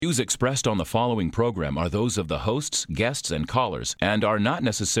Views expressed on the following program are those of the hosts, guests, and callers, and are not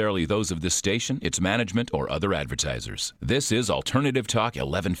necessarily those of this station, its management, or other advertisers. This is Alternative Talk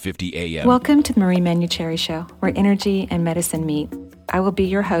 1150 AM. Welcome to the Marie Manuchehri Show, where energy and medicine meet. I will be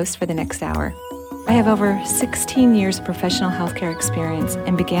your host for the next hour. I have over 16 years of professional healthcare experience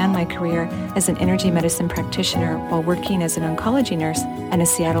and began my career as an energy medicine practitioner while working as an oncology nurse in a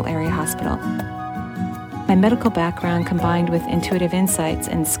Seattle area hospital. My medical background combined with intuitive insights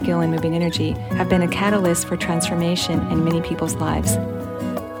and skill in moving energy have been a catalyst for transformation in many people's lives.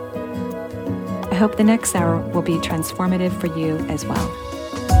 I hope the next hour will be transformative for you as well.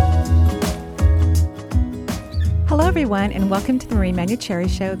 Hello, everyone, and welcome to the Marie Manuchehri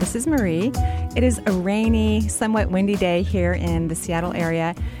Show. This is Marie. It is a rainy, somewhat windy day here in the Seattle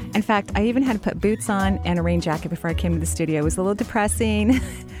area. In fact, I even had to put boots on and a rain jacket before I came to the studio. It was a little depressing.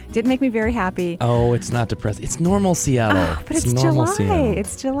 Didn't make me very happy. Oh, it's not depressing. It's normal Seattle. Oh, but it's July. Seattle.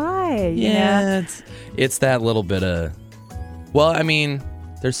 It's July. Yeah, it's that little bit of... Well, I mean,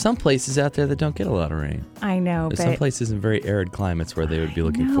 there's some places out there that don't get a lot of rain. I know, there's some places in very arid climates where they would be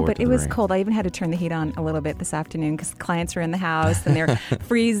looking forward to the rain. But it was cold. I even had to turn the heat on a little bit this afternoon because clients were in the house and they're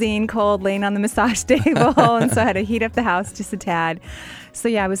freezing cold, laying on the massage table, and so I had to heat up the house just a tad. So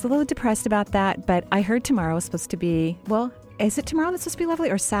yeah, I was a little depressed about that, but I heard tomorrow was supposed to be, well... Is it tomorrow that's supposed to be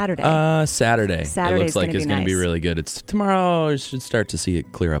lovely or Saturday? Saturday. It looks like it's going to be really good. It's tomorrow. I should start to see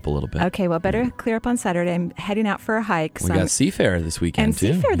it clear up a little bit. Okay, well, better clear up on Saturday. I'm heading out for a hike. We got Seafair this weekend, and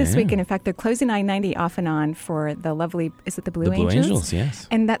too. And Seafair this weekend. In fact, they're closing I-90 off and on for the lovely, is it the Blue Angels? The Blue Angels, yes.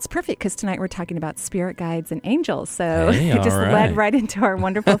 And that's perfect because tonight we're talking about spirit guides and angels. So it just led right into our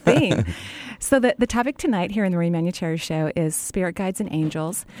wonderful theme. So the topic tonight here in the Marie Manuchehri Show is spirit guides and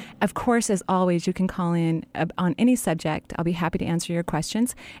angels. Of course, as always, you can call in on any subject. I'll be happy to answer your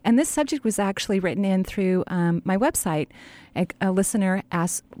questions. And this subject was actually written in through my website. A listener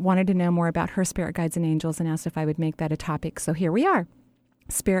wanted to know more about her spirit guides and angels and asked if I would make that a topic. So here we are.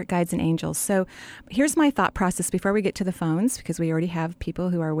 Spirit guides and angels. So here's my thought process before we get to the phones, because we already have people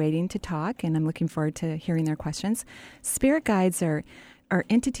who are waiting to talk, and I'm looking forward to hearing their questions. Spirit guides are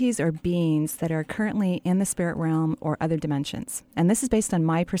entities or beings that are currently in the spirit realm or other dimensions. And this is based on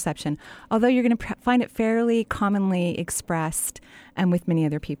my perception, although you're going to find it fairly commonly expressed with many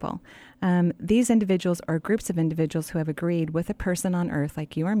other people. These individuals are groups of individuals who have agreed with a person on earth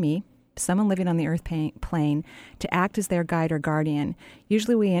like you or me, someone living on the earth plane, to act as their guide or guardian.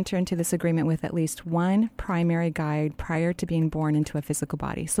 Usually we enter into this agreement with at least one primary guide prior to being born into a physical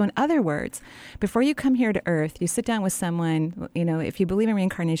body. So in other words, before you come here to earth, you sit down with someone, if you believe in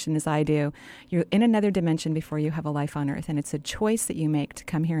reincarnation as I do, you're in another dimension before you have a life on earth. And it's a choice that you make to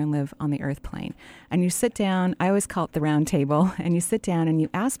come here and live on the earth plane. And you sit down, I always call it the round table, and you sit down and you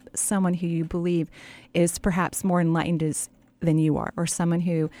ask someone who you believe is perhaps more enlightened than you are, or someone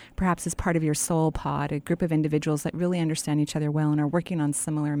who perhaps is part of your soul pod, a group of individuals that really understand each other well and are working on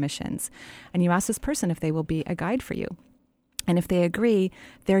similar missions. And you ask this person if they will be a guide for you. And if they agree,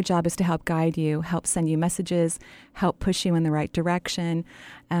 their job is to help guide you, help send you messages, help push you in the right direction.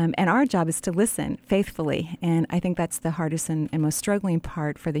 And our job is to listen faithfully. And I think that's the hardest and most struggling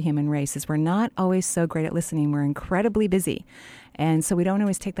part for the human race is we're not always so great at listening. We're incredibly busy. And so we don't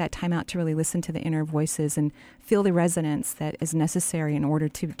always take that time out to really listen to the inner voices and feel the resonance that is necessary in order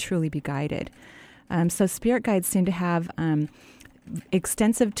to truly be guided. So spirit guides seem to have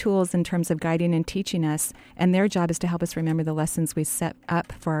extensive tools in terms of guiding and teaching us, and their job is to help us remember the lessons we set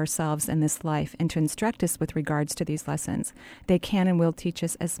up for ourselves in this life and to instruct us with regards to these lessons. They can and will teach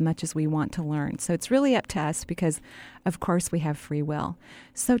us as much as we want to learn. So it's really up to us because, of course, we have free will.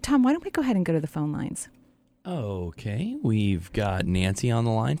 So, Tom, why don't we go ahead and go to the phone lines? Okay, we've got Nancy on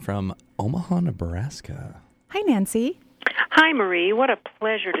the line from Omaha, Nebraska. Hi, Nancy. Hi, Marie. What a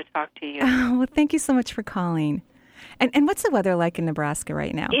pleasure to talk to you. Oh, well, thank you so much for calling. And what's the weather like in Nebraska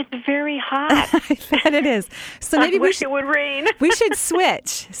right now? It's very hot. I bet it is. So maybe it would rain. We should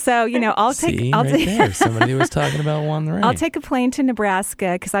switch. So, I'll take... there. Somebody was talking about wanting the rain. I'll take a plane to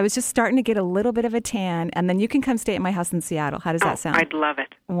Nebraska because I was just starting to get a little bit of a tan, and then you can come stay at my house in Seattle. How does that sound? I'd love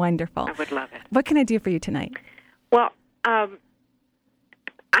it. Wonderful. I would love it. What can I do for you tonight? Well, I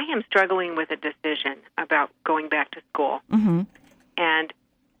am struggling with a decision about going back to school. Mm-hmm. And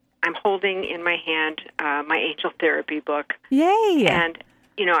I'm holding in my hand my angel therapy book. Yay! And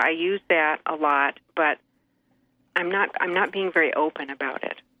I use that a lot, but I'm not being very open about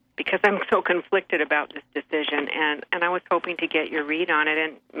it because I'm so conflicted about this decision. And I was hoping to get your read on it,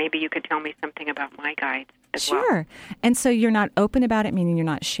 and maybe you could tell me something about my guides as well. Sure. And so you're not open about it, meaning you're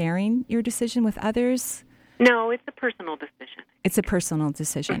not sharing your decision with others? No, it's a personal decision. It's a personal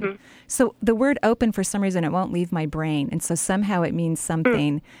decision. Mm-hmm. So the word open, for some reason, it won't leave my brain. And so somehow it means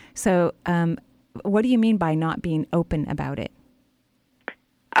something. So what do you mean by not being open about it?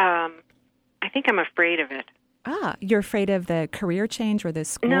 I think I'm afraid of it. Ah, you're afraid of the career change or the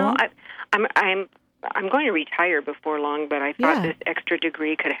school? No, I'm going to retire before long, but I thought this extra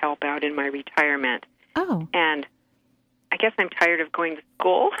degree could help out in my retirement. Oh. And I guess I'm tired of going to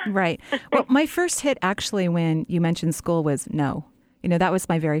school. Right. Well, my first hit actually when you mentioned school was no. That was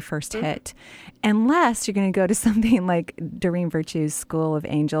my very first hit. Unless you're going to go to something like Doreen Virtue's School of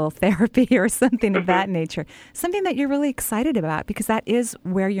Angel Therapy or something of that nature. Something that you're really excited about, because that is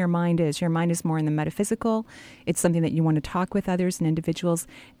where your mind is. Your mind is more in the metaphysical. It's something that you want to talk with others and individuals.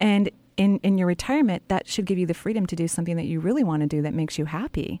 And in your retirement, that should give you the freedom to do something that you really want to do that makes you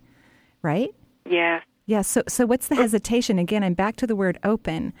happy. Right? Yeah. Yeah, so what's the hesitation? Again, I'm back to the word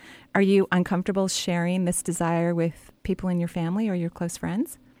open. Are you uncomfortable sharing this desire with people in your family or your close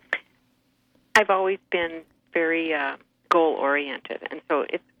friends? I've always been very goal-oriented, and so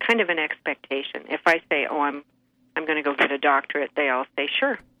it's kind of an expectation. If I say, I'm going to go get a doctorate, they all say,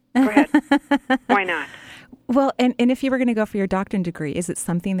 sure, go ahead. Why not? Well, and if you were going to go for your doctorate degree, is it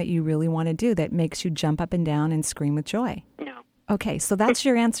something that you really want to do that makes you jump up and down and scream with joy? No. Okay, so that's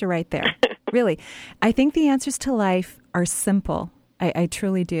your answer right there. Really. I think the answers to life are simple. I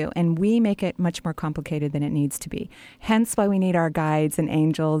truly do. And we make it much more complicated than it needs to be. Hence why we need our guides and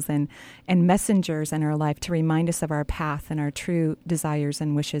angels and messengers in our life to remind us of our path and our true desires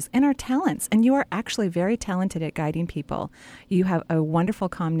and wishes and our talents. And you are actually very talented at guiding people. You have a wonderful,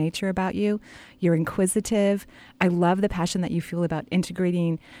 calm nature about you. You're inquisitive. I love the passion that you feel about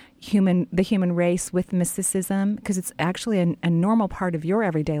integrating the human race with mysticism, because it's actually a normal part of your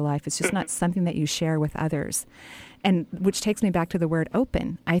everyday life. It's just not something that you share with others. And which takes me back to the word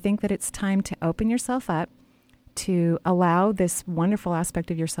open. I think that it's time to open yourself up to allow this wonderful aspect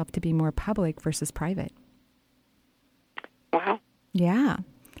of yourself to be more public versus private. Wow. Yeah.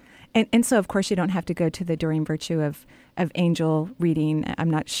 And so, of course, you don't have to go to the Doreen Virtue of angel reading. I'm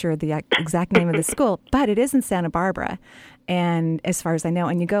not sure the exact name of the school, but it is in Santa Barbara. And as far as I know,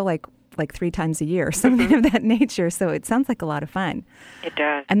 and you go like 3 times a year, something of that nature. So it sounds like a lot of fun. It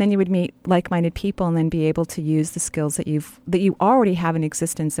does. And then you would meet like-minded people and then be able to use the skills that you already have in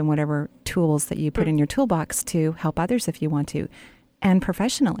existence and whatever tools that you put in your toolbox to help others if you want to, and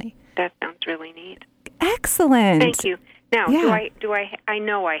professionally. That sounds really neat. Excellent. Thank you. Now, I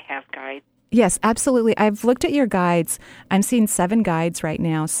know I have guides. Yes, absolutely. I've looked at your guides. I'm seeing 7 guides right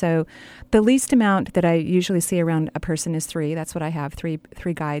now. So the least amount that I usually see around a person is 3. That's what I have, three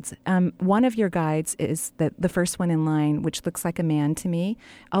guides. One of your guides is the first one in line, which looks like a man to me.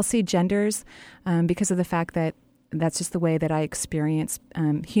 I'll see genders because of the fact that that's just the way that I experience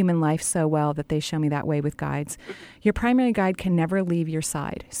human life so well that they show me that way with guides. Your primary guide can never leave your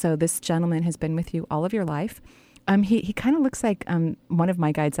side. So this gentleman has been with you all of your life. He kind of looks like, one of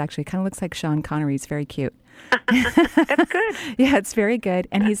my guides actually kind of looks like Sean Connery. He's very cute. That's good. Yeah, it's very good.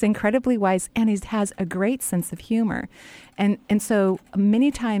 And he's incredibly wise, and he has a great sense of humor. And so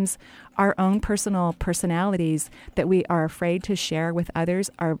many times our own personal personalities that we are afraid to share with others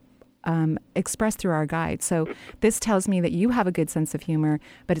are expressed through our guides. So this tells me that you have a good sense of humor,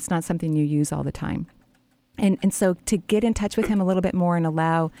 but it's not something you use all the time. And so to get in touch with him a little bit more and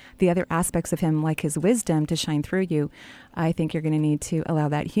allow the other aspects of him, like his wisdom, to shine through you, I think you're going to need to allow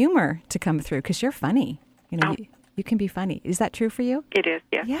that humor to come through, because you're funny. You can be funny. Is that true for you? It is,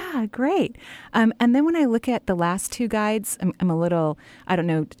 yeah. Yeah, great. And then when I look at the last 2 guides, I'm a little, I don't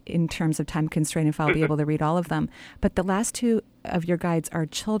know in terms of time constraint if I'll be able to read all of them, but the last 2 of your guides are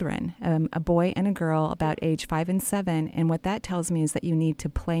children, a boy and a girl about age 5 and 7. And what that tells me is that you need to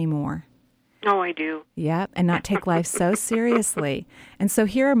play more. Oh, I do. Yep, and not take life so seriously. And so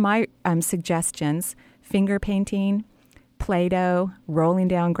here are my suggestions: finger painting, Play-Doh, rolling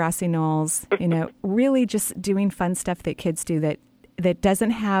down grassy knolls, really just doing fun stuff that kids do that doesn't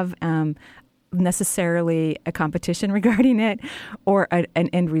have necessarily a competition regarding it or an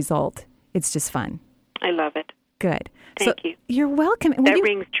end result. It's just fun. I love it. Good. Thank you. You're welcome. That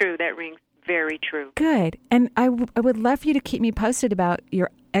rings true. That rings very true. Good. And I would love for you to keep me posted about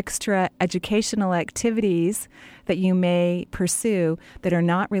your extra educational activities that you may pursue that are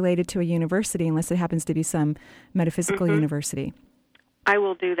not related to a university, unless it happens to be some metaphysical university. I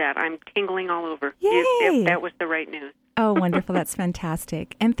will do that. I'm tingling all over. Yay! If that was the right news. Oh, wonderful. That's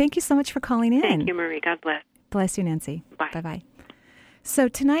fantastic. And thank you so much for calling in. Thank you, Marie. God bless. Bless you, Nancy. Bye. Bye-bye. So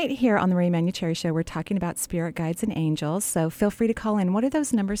tonight here on the Marie Emanuel Show, we're talking about spirit guides and angels. So feel free to call in. What are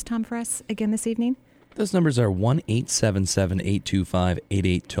those numbers, Tom, for us again this evening? Those numbers are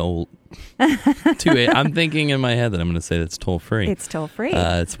 1-877-825-8812. I'm thinking in my head that I'm going to say that's toll free. It's toll free.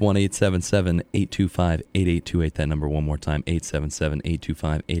 It's 1-877-825-8828. That number one more time,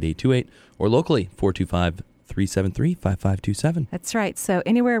 877-825-8828. Or locally, 425-373-5527. That's right. So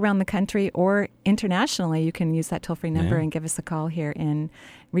anywhere around the country or internationally, you can use that toll-free number and give us a call here and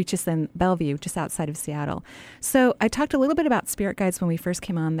reach us in Bellevue, just outside of Seattle. So I talked a little bit about spirit guides when we first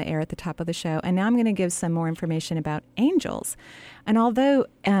came on the air at the top of the show, and now I'm going to give some more information about angels. And although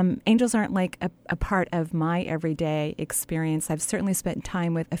angels aren't like a part of my everyday experience, I've certainly spent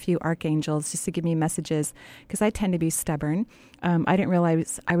time with a few archangels just to give me messages, because I tend to be stubborn. I didn't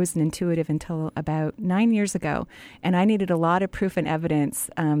realize I was an intuitive until about 9 years ago, and I needed a lot of proof and evidence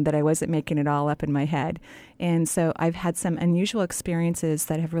that I wasn't making it all up in my head. And so I've had some unusual experiences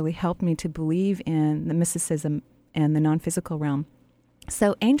that have really helped me to believe in the mysticism and the non-physical realm.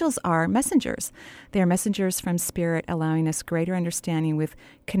 So angels are messengers. They are messengers from spirit, allowing us greater understanding with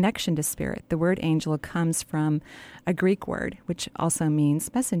connection to spirit. The word angel comes from a Greek word, which also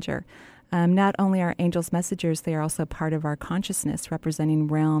means messenger. Not only are angels messengers, they are also part of our consciousness, representing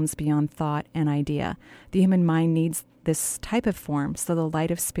realms beyond thought and idea. The human mind needs this type of form, so the light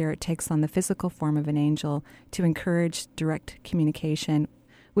of spirit takes on the physical form of an angel to encourage direct communication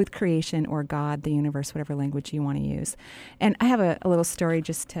with creation or God, the universe, whatever language you want to use. And I have a little story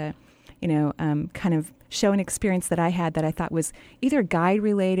just to, kind of show an experience that I had that I thought was either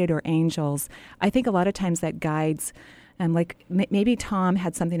guide-related or angels. I think a lot of times that guides, maybe Tom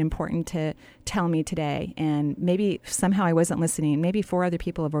had something important to tell me today, and maybe somehow I wasn't listening. Maybe 4 other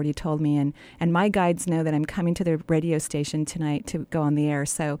people have already told me, and my guides know that I'm coming to the radio station tonight to go on the air.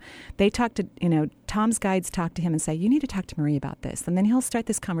 So they talk to, Tom's guides talk to him and say, you need to talk to Marie about this. And then he'll start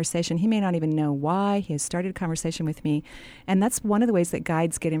this conversation. He may not even know why. He has started a conversation with me. And that's one of the ways that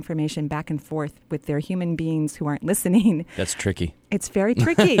guides get information back and forth with their human beings who aren't listening. That's tricky. It's very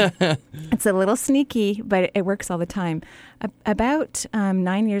tricky. It's a little sneaky, but it works all the time. About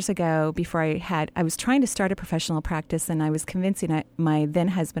 9 years ago, before I was trying to start a professional practice, and I was convincing my then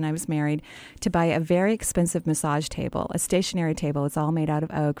husband, I was married, to buy a very expensive massage table, a stationary table. It's all made out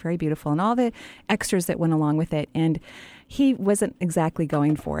of oak, very beautiful, and all the extras that went along with it. And he wasn't exactly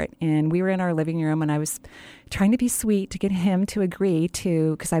going for it. And we were in our living room, and I was trying to be sweet to get him to agree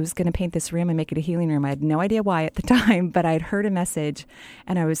to, because I was going to paint this room and make it a healing room. I had no idea why at the time, but I had heard a message,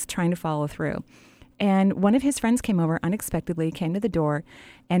 and I was trying to follow through. And one of his friends came over unexpectedly, came to the door,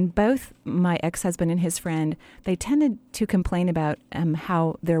 and both my ex-husband and his friend, they tended to complain about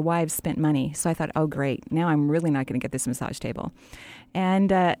how their wives spent money. So I thought, oh, great, now I'm really not going to get this massage table.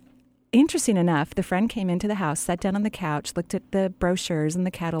 And interesting enough, the friend came into the house, sat down on the couch, looked at the brochures and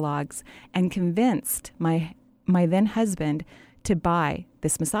the catalogs, and convinced my then husband to buy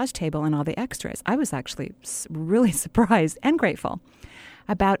this massage table and all the extras. I was actually really surprised and grateful.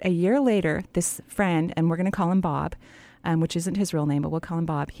 About a year later, this friend, and we're going to call him Bob, which isn't his real name, but we'll call him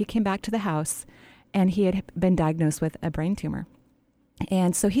Bob, he came back to the house, and he had been diagnosed with a brain tumor.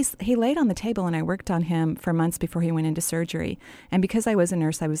 And so he laid on the table, and I worked on him for months before he went into surgery. And because I was a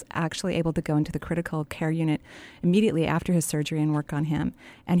nurse, I was actually able to go into the critical care unit immediately after his surgery and work on him.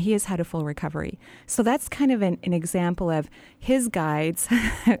 And he has had a full recovery. So that's kind of an example of his guides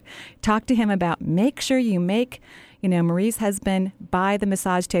talk to him about, make sure you make Marie's husband buy the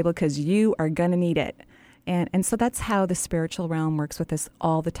massage table because you are going to need it. And so that's how the spiritual realm works with us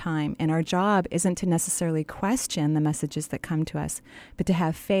all the time. And our job isn't to necessarily question the messages that come to us, but to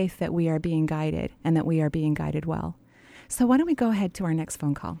have faith that we are being guided and that we are being guided well. So why don't we go ahead to our next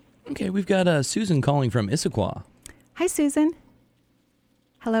phone call? Okay, we've got Susan calling from Issaquah. Hi, Susan.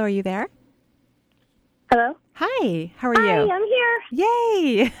 Hello, are you there? Hello? Hi, how are you? Hi, I'm here.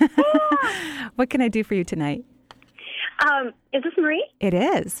 Yay! Yeah. What can I do for you tonight? Is this Marie? It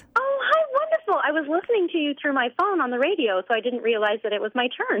is. Oh, hi, wonderful. I was listening to you through my phone on the radio, so I didn't realize that it was my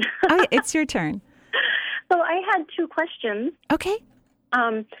turn. Oh, it's your turn. So I had 2 questions. Okay.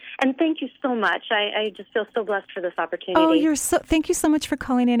 And thank you so much. I just feel so blessed for this opportunity. Oh, thank you so much for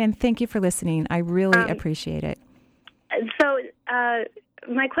calling in, and thank you for listening. I really appreciate it. So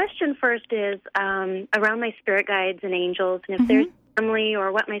my question first is around my spirit guides and angels, and if there's family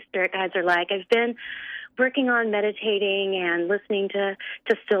or what my spirit guides are like. I've been working on meditating and listening to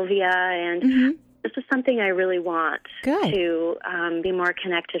Sylvia, and this is something I really want to be more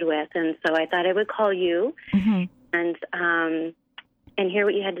connected with. And so I thought I would call you and hear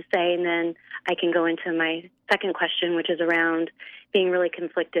what you had to say, and then I can go into my second question, which is around being really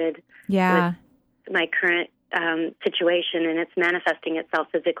conflicted with my current situation, and it's manifesting itself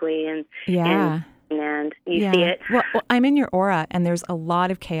physically, and and you see it. Well, I'm in your aura, and there's a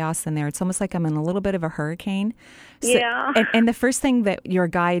lot of chaos in there. It's almost like I'm in a little bit of a hurricane. So, and the first thing that your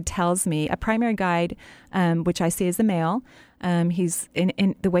guide tells me, a primary guide, which I see as a male, he's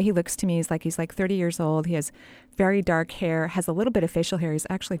in the way he looks to me is like he's like 30 years old. He has very dark hair, has a little bit of facial hair. He's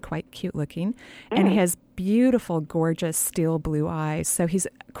actually quite cute looking, and he has beautiful, gorgeous steel blue eyes. So he's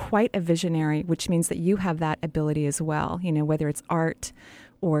quite a visionary, which means that you have that ability as well. You know, whether it's art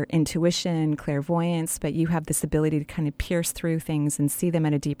or intuition, clairvoyance, but you have this ability to kind of pierce through things and see them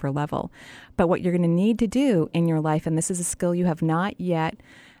at a deeper level. But what you're going to need to do in your life, and this is a skill you have not yet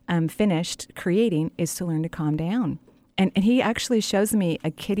finished creating, is to learn to calm down. And he actually shows me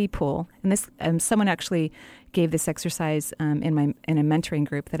a kiddie pool, and this someone actually gave this exercise in a mentoring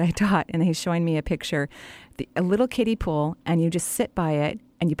group that I taught, and he's showing me a picture, a little kiddie pool, and you just sit by it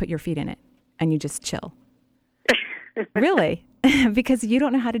and you put your feet in it and you just chill. Really? Because you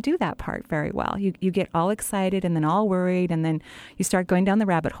don't know how to do that part very well. You get all excited and then all worried, and then you start going down the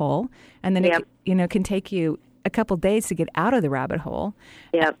rabbit hole, and then it can take you a couple days to get out of the rabbit hole.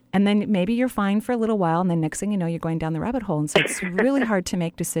 Yep. And then maybe you're fine for a little while, and then next thing you know, you're going down the rabbit hole. And so it's really hard to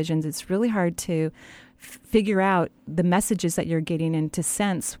make decisions. It's really hard to figure out the messages that you're getting and to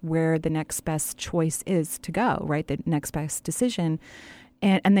sense where the next best choice is to go, right? The next best decision.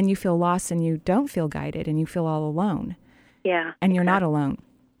 And then you feel lost and you don't feel guided and you feel all alone. Yeah. And you're not alone.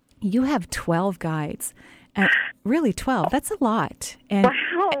 You have 12 guides. Really, 12. That's a lot. And,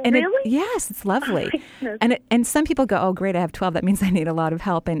 wow, and really? Yes, it's lovely. Oh, and some people go, oh, great, I have 12. That means I need a lot of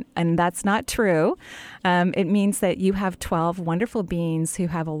help. And that's not true. It means that you have 12 wonderful beings who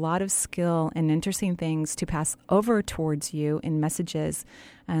have a lot of skill and interesting things to pass over towards you in messages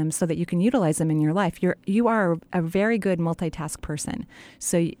so that you can utilize them in your life. You are a very good multitask person.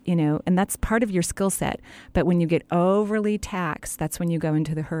 So, and that's part of your skill set. But when you get overly taxed, that's when you go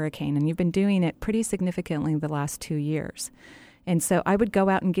into the hurricane. And you've been doing it pretty significantly the last 2 years. And so I would go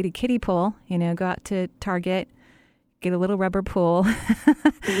out and get a kiddie pool, go out to Target, get a little rubber pool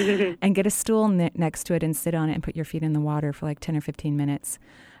and get a stool next to it and sit on it and put your feet in the water for like 10 or 15 minutes.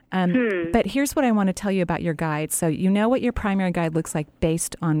 But here's what I want to tell you about your guide. So you know what your primary guide looks like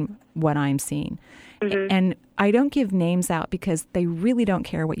based on what I'm seeing. And I don't give names out because they really don't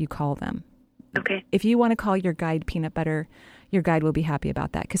care what you call them. Okay. If you want to call your guide Peanut Butter, your guide will be happy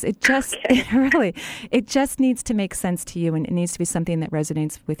about that because it just needs to make sense to you, and it needs to be something that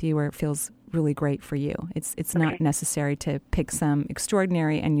resonates with you or it feels really great for you. It's not necessary to pick some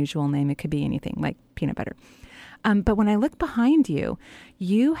extraordinary, unusual name. It could be anything like Peanut Butter. But when I look behind you,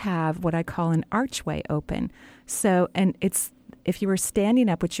 you have what I call an archway open. So, and it's, if you were standing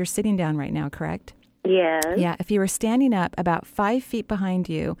up, which you're sitting down right now, correct? Yes. Yeah, if you were standing up about 5 feet behind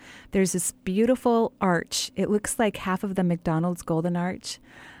you, there's this beautiful arch. It looks like half of the McDonald's Golden Arch.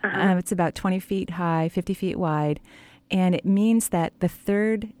 It's about 20 feet high, 50 feet wide. And it means that the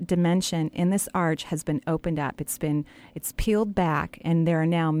third dimension in this arch has been opened up. It's peeled back, and there are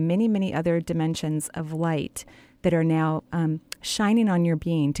now many, many other dimensions of light that are now shining on your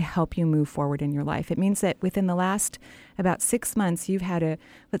being to help you move forward in your life. It means that within the last about 6 months, you've had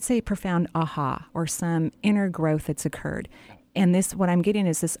let's say, profound aha or some inner growth that's occurred. And what I'm getting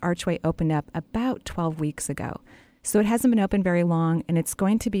is this archway opened up about 12 weeks ago. So it hasn't been open very long, and it's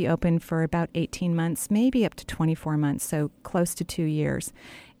going to be open for about 18 months, maybe up to 24 months, so close to 2 years.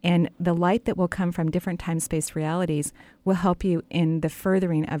 And the light that will come from different time-space realities will help you in the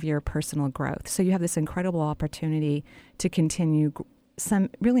furthering of your personal growth. So you have this incredible opportunity to continue some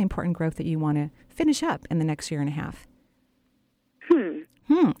really important growth that you want to finish up in the next year and a half.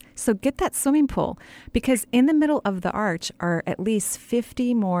 So get that swimming pool, because in the middle of the arch are at least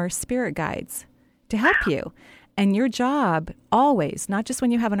 50 more spirit guides to help you. And your job always, not just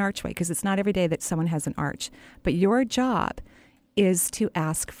when you have an archway, because it's not every day that someone has an arch, but your job is to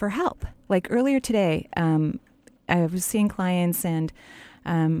ask for help. Like earlier today, I was seeing clients, and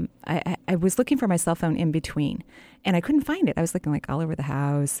I was looking for my cell phone in between, and I couldn't find it. I was looking like all over the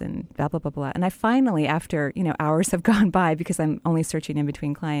house and blah, blah, blah, blah. And I finally, after, hours have gone by because I'm only searching in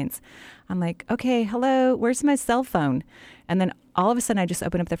between clients, I'm like, okay, hello, where's my cell phone? And then all of a sudden I just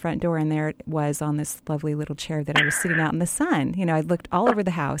opened up the front door, and there it was on this lovely little chair that I was sitting out in the sun. I looked all over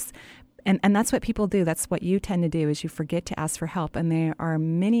the house. And that's what people do. That's what you tend to do, is you forget to ask for help. And there are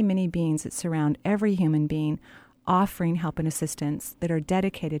many, many beings that surround every human being offering help and assistance that are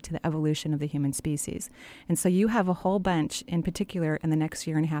dedicated to the evolution of the human species. And so you have a whole bunch in particular in the next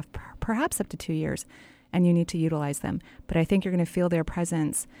year and a half, perhaps up to 2 years, and you need to utilize them. But I think you're going to feel their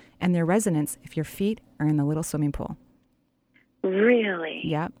presence and their resonance if your feet are in the little swimming pool. Really?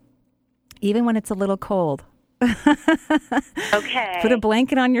 Yep. Even when it's a little cold. Okay. Put a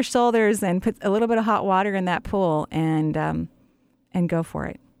blanket on your shoulders and put a little bit of hot water in that pool and go for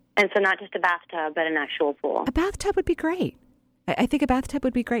it. And so not just a bathtub, but an actual pool. A bathtub would be great. I think a bathtub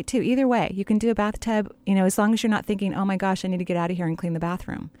would be great too. Either way, you can do a bathtub, as long as you're not thinking, oh my gosh, I need to get out of here and clean the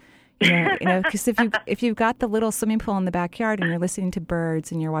bathroom. Because if you've got the little swimming pool in the backyard and you're listening to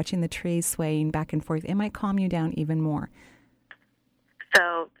birds and you're watching the trees swaying back and forth, it might calm you down even more.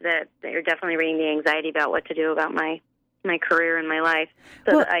 So that you're definitely reading the anxiety about what to do about my career and my life.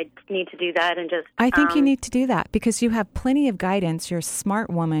 So that I need to do that and just... I think you need to do that because you have plenty of guidance. You're a smart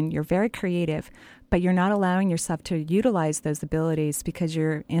woman. You're very creative, but you're not allowing yourself to utilize those abilities because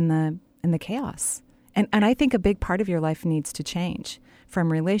you're in the chaos. And I think a big part of your life needs to change from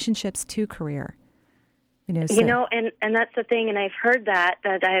relationships to career. And that's the thing. And I've heard that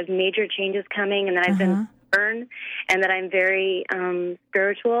I have major changes coming and that I've been stubborn and that I'm very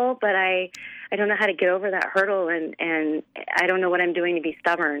spiritual, but I don't know how to get over that hurdle and I don't know what I'm doing to be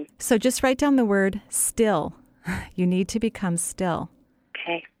stubborn. So just write down the word still. You need to become still.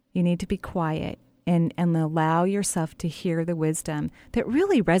 Okay. You need to be quiet and allow yourself to hear the wisdom that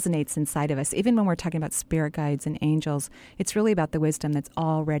really resonates inside of us. Even when we're talking about spirit guides and angels, it's really about the wisdom that's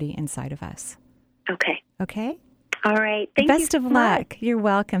already inside of us. Okay. Okay? All right. Thank you. Best of luck. You're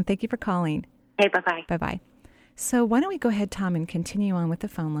welcome. Thank you for calling. Hey, bye-bye. Bye-bye. So why don't we go ahead, Tom, and continue on with the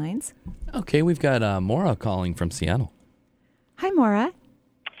phone lines? Okay, we've got Maura calling from Seattle. Hi, Maura.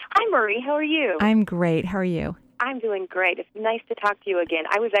 Hi, Marie. How are you? I'm great. How are you? I'm doing great. It's nice to talk to you again.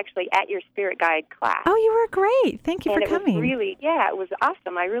 I was actually at your spirit guide class. Oh, you were great. Thank you for coming. It was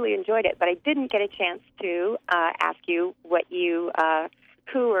awesome. I really enjoyed it, but I didn't get a chance to ask you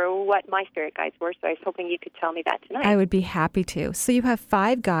who or what my spirit guides were, so I was hoping you could tell me that tonight. I would be happy to. So you have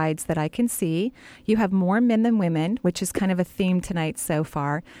 5 guides that I can see. You have more men than women, which is kind of a theme tonight so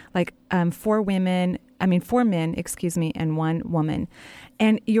far, like 4 men, and 1 woman.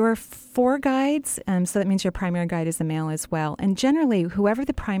 And your 4 guides, so that means your primary guide is a male as well. And generally, whoever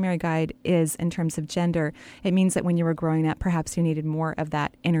the primary guide is in terms of gender, it means that when you were growing up, perhaps you needed more of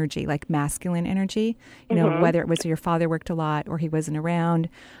that energy, like masculine energy, whether it was your father worked a lot or he wasn't around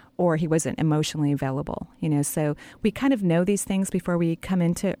or he wasn't emotionally available, So we kind of know these things before we come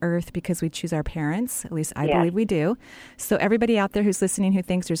into Earth because we choose our parents. At least I believe we do. So everybody out there who's listening who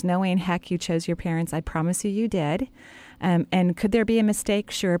thinks there's no way in heck you chose your parents, I promise you did. And could there be a mistake?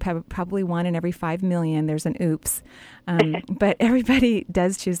 Sure, probably 1 in every 5 million. There's an oops. But everybody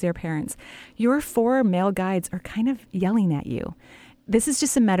does choose their parents. Your 4 male guides are kind of yelling at you. This is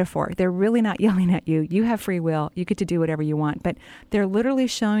just a metaphor. They're really not yelling at you. You have free will. You get to do whatever you want. But they're literally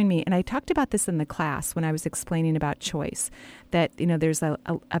showing me, and I talked about this in the class when I was explaining about choice, that there's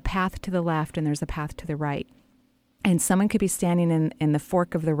a path to the left and there's a path to the right. And someone could be standing in the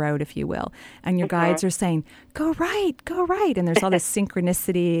fork of the road, if you will, and your guides are saying, go right, go right. And there's all this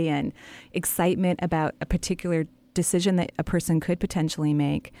synchronicity and excitement about a particular decision that a person could potentially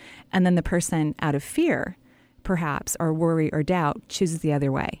make. And then the person, out of fear, perhaps, or worry or doubt, chooses the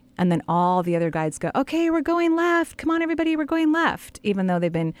other way. And then all the other guides go, okay, we're going left. Come on, everybody, we're going left, even though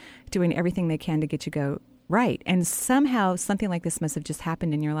they've been doing everything they can to get you go right. And somehow something like this must have just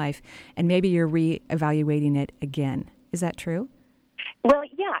happened in your life, and maybe you're reevaluating it again. Is that true? Well,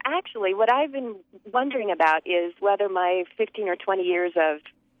 yeah, actually, what I've been wondering about is whether my 15 or 20 years of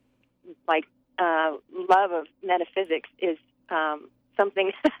love of metaphysics is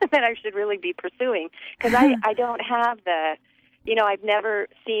something that I should really be pursuing, because I don't have the, I've never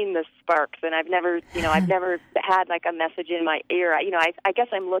seen the sparks, and I've never had like a message in my ear. I guess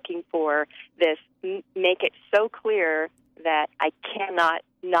I'm looking for this, make it so clear that I cannot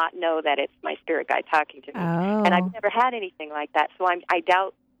not know that it's my spirit guide talking to me. Oh. And I've never had anything like that, so I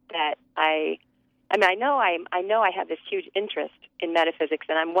doubt that I know I have this huge interest in metaphysics,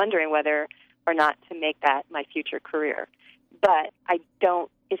 and I'm wondering whether or not to make that my future career. But I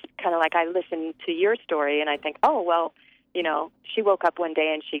don't. It's kind of like I listen to your story, and I think, oh, well, she woke up one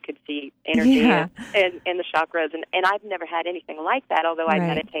day and she could see energy and the chakras, and I've never had anything like that, although I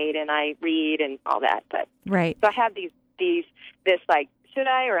meditate and I read and all that. But so I have this like, should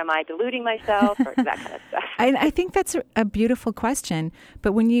I, or am I deluding myself, or that kind of stuff? I think that's a beautiful question.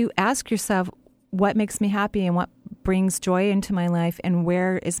 But when you ask yourself, what makes me happy and what brings joy into my life, and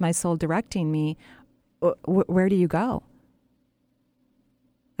where is my soul directing me, where do you go?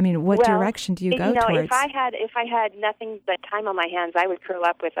 I mean, what direction do you go towards? If I had nothing but time on my hands, I would curl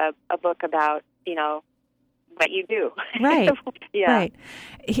up with a book about, what you do. Right. Yeah. Right.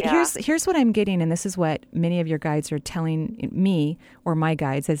 Here's what I'm getting, and this is what many of your guides are telling me, or my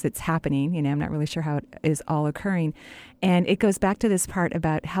guides, as it's happening. I'm not really sure how it is all occurring. And it goes back to this part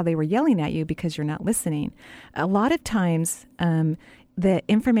about how they were yelling at you because you're not listening. A lot of times, the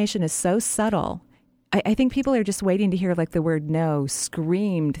information is so subtle. I think people are just waiting to hear like the word no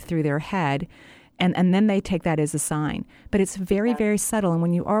screamed through their head. And then they take that as a sign. But it's very, very subtle. And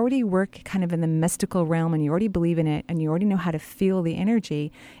when you already work kind of in the mystical realm and you already believe in it and you already know how to feel the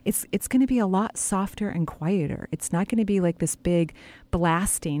energy, it's going to be a lot softer and quieter. It's not going to be like this big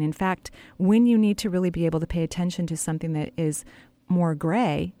blasting. In fact, when you need to really be able to pay attention to something that is more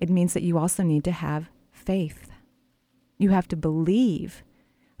gray, it means that you also need to have faith. You have to believe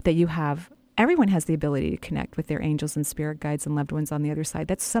that everyone has the ability to connect with their angels and spirit guides and loved ones on the other side.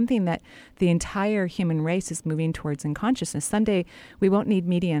 That's something that the entire human race is moving towards in consciousness. Someday, we won't need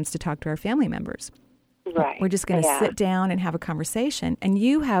mediums to talk to our family members. Right. We're just going to sit down and have a conversation. And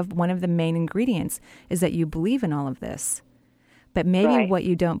you have one of the main ingredients is that you believe in all of this. But maybe what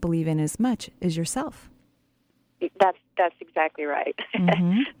you don't believe in as much is yourself. That's exactly right.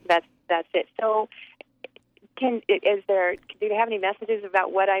 Mm-hmm. That's it. So, do you have any messages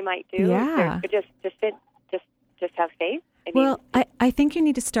about what I might do? Yeah. Or just have faith? I think you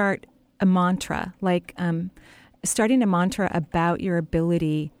need to start a mantra, like starting a mantra about your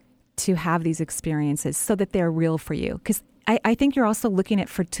ability to have these experiences so that they're real for you. Because I think you're also looking at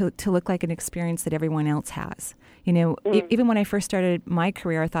to look like an experience that everyone else has. Even when I first started my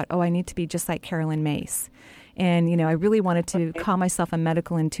career, I thought, I need to be just like Carolyn Mace. And, I really wanted to call myself a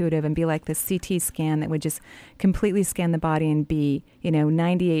medical intuitive and be like this CT scan that would just completely scan the body and be,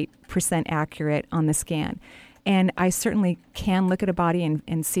 98% accurate on the scan. And I certainly can look at a body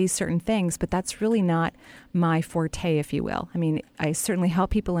and see certain things, but that's really not my forte, if you will. I mean, I certainly help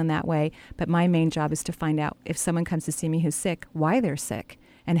people in that way, but my main job is to find out if someone comes to see me who's sick, why they're sick.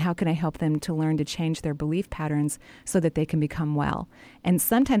 And how can I help them to learn to change their belief patterns so that they can become well? And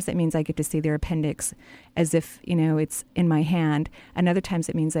sometimes that means I get to see their appendix as if, it's in my hand. And other times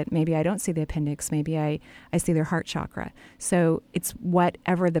it means that maybe I don't see the appendix. Maybe I see their heart chakra. So it's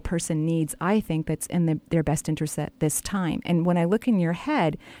whatever the person needs, I think, that's in their best interest at this time. And when I look in your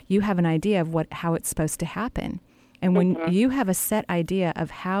head, you have an idea of how it's supposed to happen. And when you have a set idea of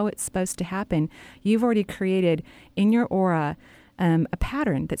how it's supposed to happen, you've already created in your aura a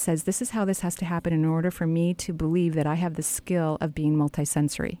pattern that says this is how this has to happen in order for me to believe that I have the skill of being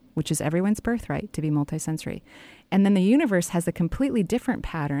multisensory, which is everyone's birthright to be multisensory. And then the universe has a completely different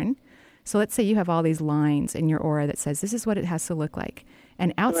pattern. So let's say you have all these lines in your aura that says this is what it has to look like.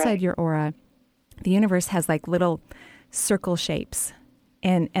 And outside your aura, the universe has like little circle shapes.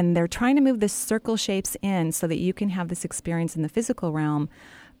 And they're trying to move the circle shapes in so that you can have this experience in the physical realm,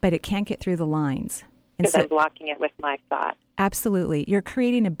 but it can't get through the lines. Because I'm blocking it with my thought. Absolutely. You're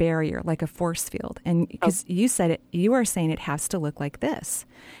creating a barrier, like a force field. And because you are saying it has to look like this.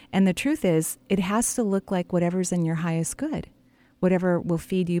 And the truth is, it has to look like whatever's in your highest good, whatever will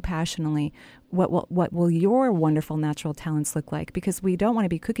feed you passionately. What will your wonderful natural talents look like? Because we don't want to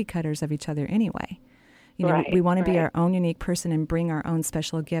be cookie cutters of each other anyway. We want to be our own unique person and bring our own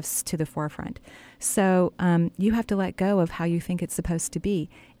special gifts to the forefront. So you have to let go of how you think it's supposed to be.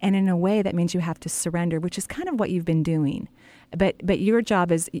 And in a way, that means you have to surrender, which is kind of what you've been doing. But your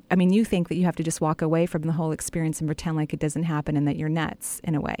job is, you think that you have to just walk away from the whole experience and pretend like it doesn't happen and that you're nuts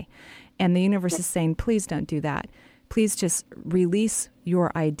in a way. And the universe is saying, please don't do that. Please just release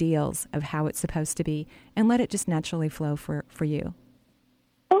your ideals of how it's supposed to be and let it just naturally flow for you.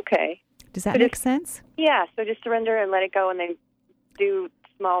 Okay. Does that make sense? Yeah, so just surrender and let it go and then do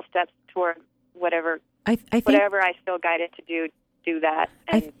small steps toward whatever I feel guided to do that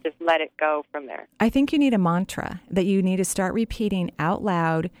and just let it go from there. I think you need a mantra that you need to start repeating out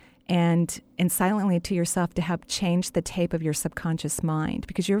loud and silently to yourself to help change the tape of your subconscious mind,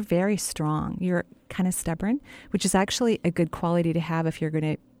 because you're very strong. You're kind of stubborn, which is actually a good quality to have if you're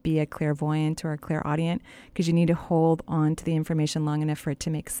going to be a clairvoyant or a clairaudient, because you need to hold on to the information long enough for it to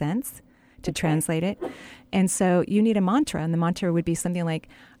make sense, to translate it. And so you need a mantra, and the mantra would be something like,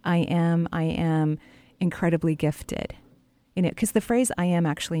 I am incredibly gifted. Because the phrase I am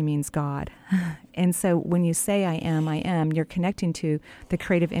actually means God. And so when you say I am, you're connecting to the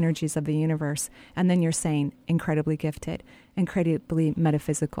creative energies of the universe. And then you're saying incredibly gifted, incredibly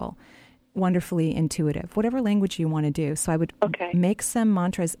metaphysical, wonderfully intuitive, whatever language you want to do. So I would make some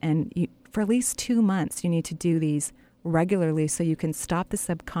mantras, and for at least 2 months, you need to do these regularly so you can stop the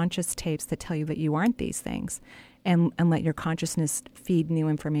subconscious tapes that tell you that you aren't these things and let your consciousness feed new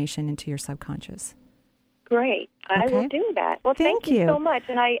information into your subconscious. Great. I will do that. Well, thank you so much,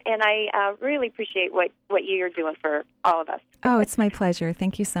 and I really appreciate what you're doing for all of us. Oh, it's my pleasure.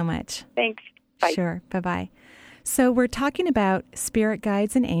 Thank you so much. Thanks. Bye. Sure. Bye-bye. So we're talking about spirit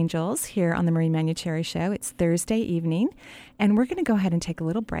guides and angels here on the Marie Manuchehri Show. It's Thursday evening, and we're going to go ahead and take a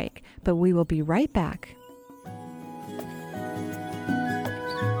little break, but we will be right back.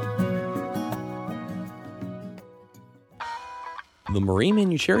 The Marie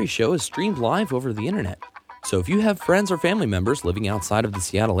Manuchehri Show is streamed live over the internet. So if you have friends or family members living outside of the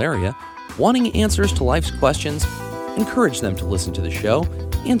Seattle area, wanting answers to life's questions, encourage them to listen to the show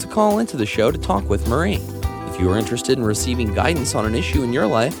and to call into the show to talk with Marie. If you are interested in receiving guidance on an issue in your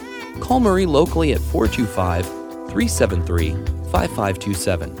life, call Marie locally at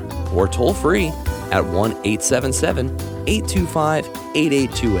 425-373-5527 or toll free at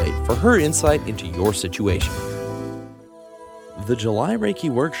 1-877-825-8828 for her insight into your situation. The July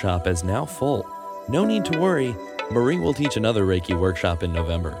Reiki workshop is now full. No need to worry, Marie will teach another Reiki workshop in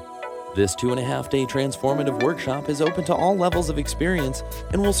November. This 2.5-day transformative workshop is open to all levels of experience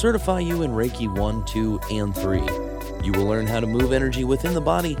and will certify you in Reiki 1, 2, and 3. You will learn how to move energy within the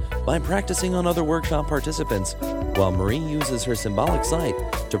body by practicing on other workshop participants, while Marie uses her symbolic sight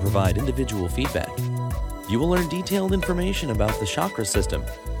to provide individual feedback. You will learn detailed information about the chakra system.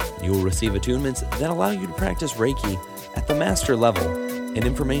 You will receive attunements that allow you to practice Reiki at the master level and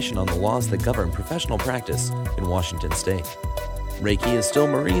information on the laws that govern professional practice in Washington State. Reiki is still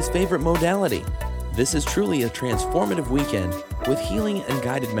Marie's favorite modality. This is truly a transformative weekend with healing and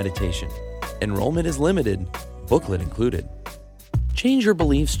guided meditation. Enrollment is limited, booklet included. Change Your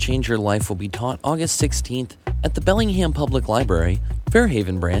Beliefs, Change Your Life will be taught August 16th at the Bellingham Public Library,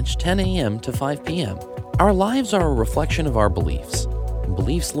 Fairhaven Branch, 10 a.m. to 5 p.m. Our lives are a reflection of our beliefs.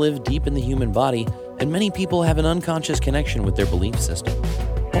 Beliefs live deep in the human body, and many people have an unconscious connection with their belief system.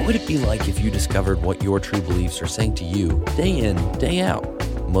 What would it be like if you discovered what your true beliefs are saying to you day in, day out?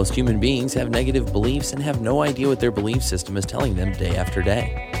 Most human beings have negative beliefs and have no idea what their belief system is telling them day after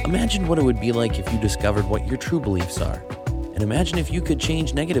day. Imagine what it would be like if you discovered what your true beliefs are. And imagine if you could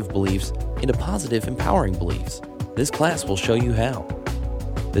change negative beliefs into positive, empowering beliefs. This class will show you how.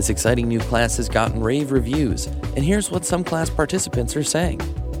 This exciting new class has gotten rave reviews, and here's what some class participants are saying.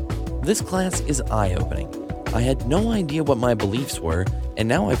 This class is eye-opening. I had no idea what my beliefs were, and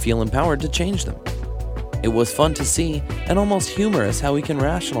now I feel empowered to change them. It was fun to see and almost humorous how we can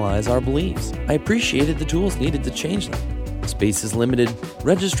rationalize our beliefs. I appreciated the tools needed to change them. Space is limited.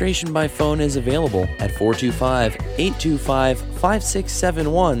 Registration by phone is available at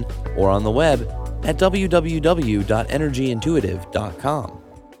 425-825-5671 or on the web at www.energyintuitive.com.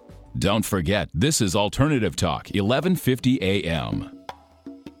 Don't forget, this is Alternative Talk, 1150 a.m.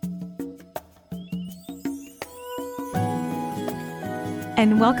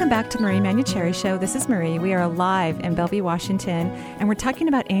 And welcome back to the Marie Manuchehri Show. This is Marie. We are live in Bellevue, Washington, and we're talking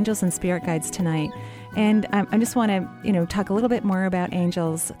about angels and spirit guides tonight. And I just want to, talk a little bit more about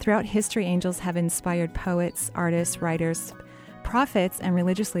angels. Throughout history, angels have inspired poets, artists, writers, prophets, and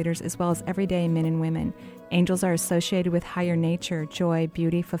religious leaders, as well as everyday men and women. Angels are associated with higher nature, joy,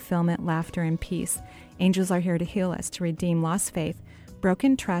 beauty, fulfillment, laughter, and peace. Angels are here to heal us, to redeem lost faith,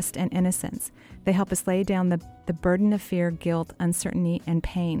 broken trust, and innocence. They help us lay down the burden of fear, guilt, uncertainty, and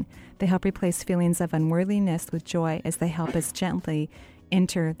pain. They help replace feelings of unworthiness with joy as they help us gently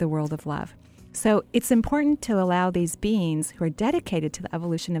enter the world of love. So it's important to allow these beings who are dedicated to the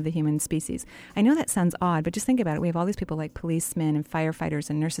evolution of the human species. I know that sounds odd, but just think about it. We have all these people like policemen and firefighters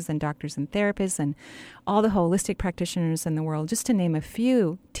and nurses and doctors and therapists and all the holistic practitioners in the world, just to name a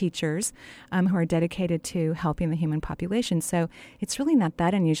few teachers who are dedicated to helping the human population. So it's really not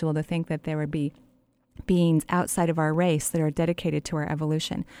that unusual to think that there would be beings outside of our race that are dedicated to our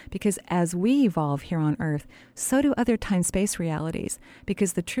evolution. Because as we evolve here on Earth, so do other time-space realities.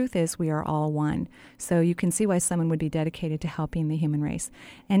 Because the truth is we are all one. So you can see why someone would be dedicated to helping the human race.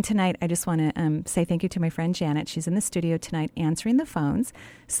 And tonight, I just want to say thank you to my friend Janet. She's in the studio tonight answering the phones.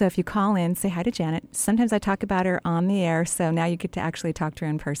 So if you call in, say hi to Janet. Sometimes I talk about her on the air, so now you get to actually talk to her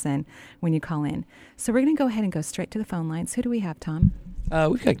in person when you call in. So we're going to go ahead and go straight to the phone lines. Who do we have, Tom?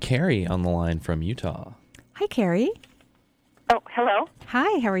 We've got Carrie on the line from Utah. Hi, Carrie. Oh, hello.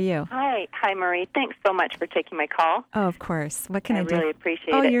 Hi, how are you? Hi, Marie. Thanks so much for taking my call. Oh, of course. What can I do? I really appreciate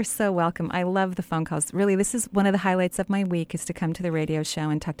it. Oh, you're so welcome. I love the phone calls. Really, this is one of the highlights of my week, is to come to the radio show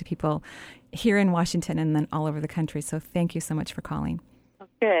and talk to people here in Washington and then all over the country. So thank you so much for calling. Oh,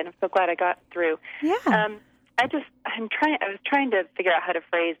 good. I'm so glad I got through. Yeah. I was trying to figure out how to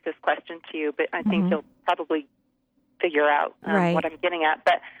phrase this question to you, but I think you'll probably figure out what I'm getting at.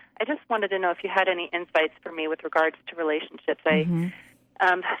 But I just wanted to know if you had any insights for me with regards to relationships.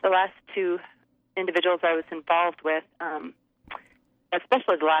 The last two individuals I was involved with,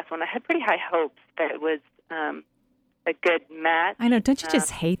 especially the last one, I had pretty high hopes that it was a good match. I know. Don't you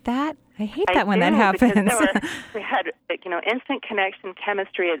just hate that? I hate that when that happens. We had, instant connection,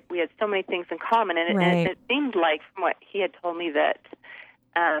 chemistry. We had so many things in common, and it seemed like, from what he had told me, that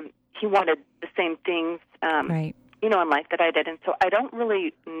he wanted the same things, in life that I did. And so I don't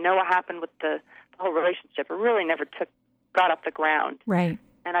really know what happened with the whole relationship. It really never got off the ground. Right.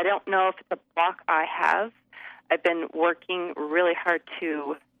 And I don't know if it's a block I have. I've been working really hard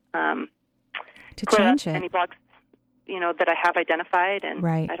to change it. Any blocks, that I have identified, and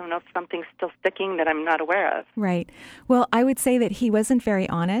I don't know if something's still sticking that I'm not aware of. Right. Well, I would say that he wasn't very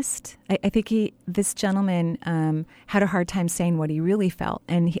honest. I think this gentleman had a hard time saying what he really felt,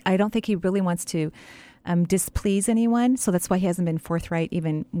 and I don't think he really wants to displease anyone. So that's why he hasn't been forthright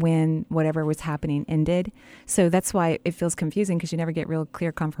even when whatever was happening ended. So that's why it feels confusing, because you never get real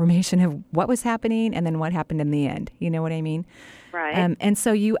clear confirmation of what was happening and then what happened in the end. You know what I mean? Right. And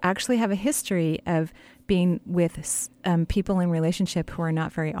so you actually have a history of being with people in relationship who are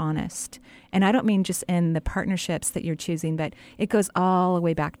not very honest. And I don't mean just in the partnerships that you're choosing, but it goes all the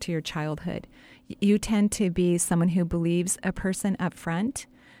way back to your childhood. You tend to be someone who believes a person up front.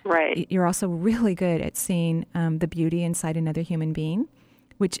 Right. You're also really good at seeing the beauty inside another human being,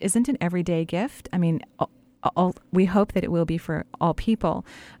 which isn't an everyday gift. I mean, we hope that it will be for all people,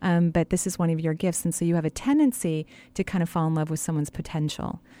 but this is one of your gifts. And so you have a tendency to kind of fall in love with someone's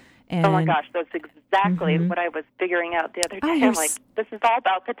potential. And, oh my gosh, that's exactly what I was figuring out the other day. I'm like, this is all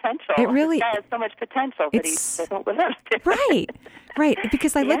about potential. It really, this guy has so much potential that he doesn't live up to. Right.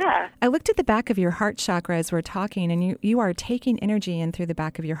 Because I looked at the back of your heart chakra as we're talking, and you are taking energy in through the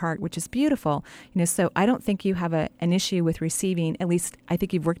back of your heart, which is beautiful. So I don't think you have an issue with receiving. At least I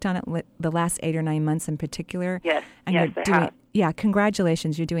think you've worked on it the last 8 or 9 months in particular. Yes. And I have. Yeah.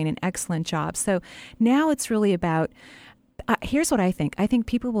 Congratulations. You're doing an excellent job. So now it's really about. Here's what I think. I think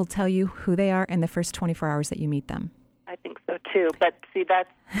people will tell you who they are in the first 24 hours that you meet them. I think so, too. But see, that's...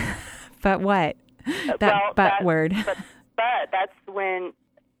 But what? That word. But that's when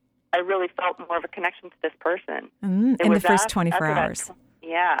I really felt more of a connection to this person. In the first 24 hours.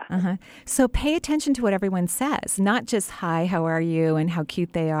 Yeah. Uh-huh. So pay attention to what everyone says, not just, hi, how are you, and how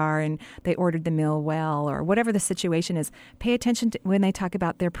cute they are, and they ordered the meal well, or whatever the situation is. Pay attention to when they talk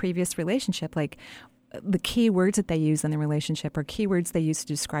about their previous relationship, like the key words that they use in the relationship or keywords they use to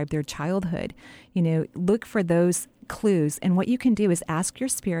describe their childhood. Look for those clues. And what you can do is ask your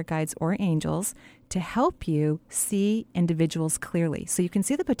spirit guides or angels to help you see individuals clearly. So you can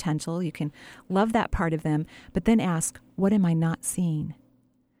see the potential, you can love that part of them, but then ask, what am I not seeing?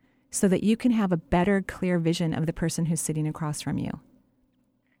 So that you can have a better, clear vision of the person who's sitting across from you.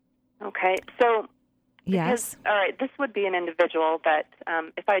 Okay. So, yes. All right, this would be an individual that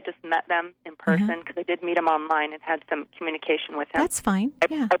if I just met them in person, because I did meet him online and had some communication with him. That's fine.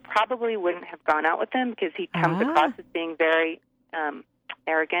 I probably wouldn't have gone out with him because he comes across as being very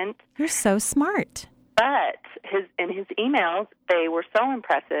arrogant. You're so smart. But in his emails, they were so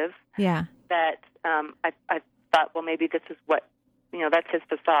impressive that I thought, well, maybe this is what, that's his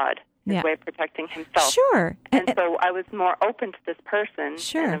facade, his way of protecting himself. Sure. And so I was more open to this person.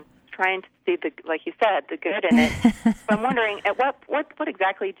 Sure. And trying to see like you said, the good in it. So I'm wondering, at what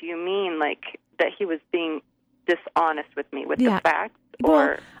exactly do you mean, like that he was being dishonest with me with the facts?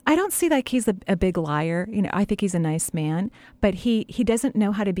 Well, I don't see like he's a big liar. I think he's a nice man, but he doesn't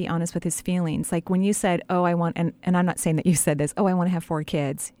know how to be honest with his feelings. Like when you said, "Oh, I want," and I'm not saying that you said this. "Oh, I want to have 4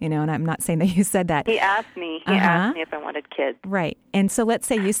 kids," and I'm not saying that you said that. He asked me if I wanted kids. Right. And so let's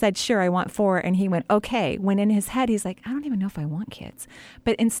say you said, "Sure, I want 4," and he went, "Okay." When in his head he's like, "I don't even know if I want kids."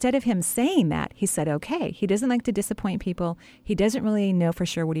 But instead of him saying that, he said, "Okay." He doesn't like to disappoint people. He doesn't really know for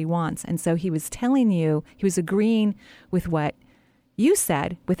sure what he wants, and so he was telling you, he was agreeing with what you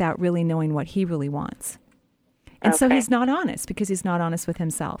said without really knowing what he really wants. And so he's not honest because he's not honest with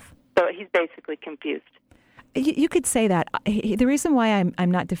himself. So he's basically confused. You could say that. The reason why I'm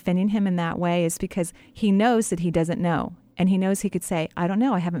not defending him in that way is because he knows that he doesn't know. And he knows he could say, I don't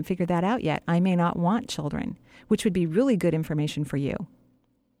know, I haven't figured that out yet. I may not want children, which would be really good information for you.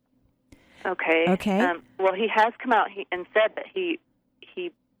 Okay. Well, he has come out and said that he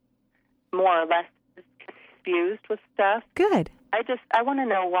more or less is confused with stuff. Good. I want to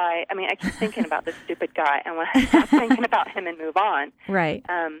know why. I mean, I keep thinking about this stupid guy, and when I stop thinking about him and move on. Right.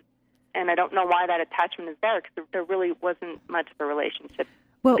 And I don't know why that attachment is there, because there really wasn't much of a relationship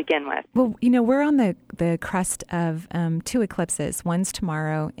to begin with. Well, we're on the crest of 2 eclipses. One's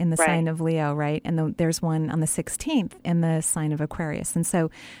tomorrow in the sign of Leo, right? And there's one on the 16th in the sign of Aquarius. And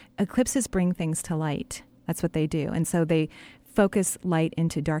so eclipses bring things to light. That's what they do. And so they focus light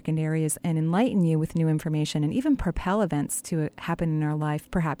into darkened areas and enlighten you with new information and even propel events to happen in our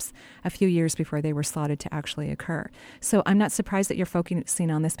life, perhaps a few years before they were slotted to actually occur. So I'm not surprised that you're focusing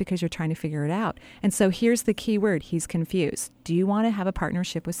on this because you're trying to figure it out. And so here's the key word, he's confused. Do you want to have a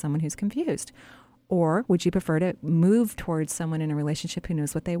partnership with someone who's confused? Or would you prefer to move towards someone in a relationship who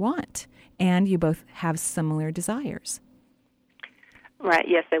knows what they want and you both have similar desires? Right,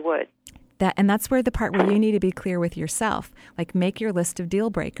 yes, I would. And that's where the part where you need to be clear with yourself. Like, make your list of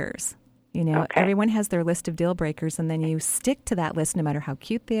deal breakers. You know, Everyone has their list of deal breakers, and then you stick to that list no matter how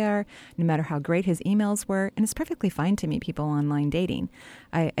cute they are, no matter how great his emails were. And it's perfectly fine to meet people online dating.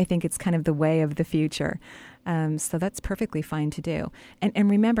 I think it's kind of the way of the future. So that's perfectly fine to do. And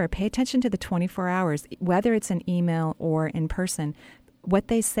remember, pay attention to the 24 hours, whether it's an email or in person. What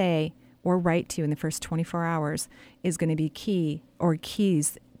they say or write to you in the first 24 hours is going to be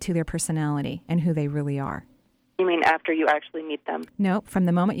keys to their personality and who they really are. You mean after you actually meet them? No, from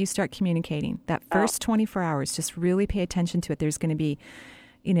the moment you start communicating. That first 24 hours, just really pay attention to it. There's going to be,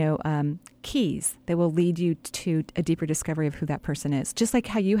 keys that will lead you to a deeper discovery of who that person is. Just like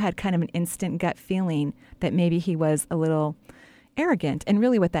how you had kind of an instant gut feeling that maybe he was a little arrogant. And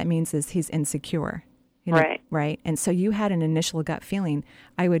really what that means is he's insecure. Right. And so you had an initial gut feeling.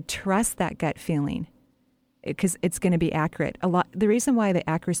 I would trust that gut feeling, because it's going to be accurate. The reason why the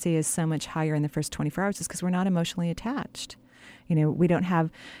accuracy is so much higher in the first 24 hours is because we're not emotionally attached. We don't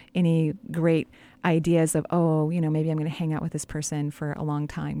have any great ideas of, maybe I'm going to hang out with this person for a long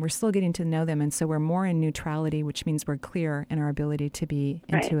time. We're still getting to know them, and so we're more in neutrality, which means we're clear in our ability to be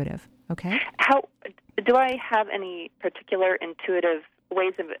intuitive. Okay? How do I have any particular intuitive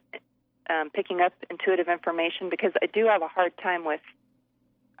ways of picking up intuitive information? Because I do have a hard time with,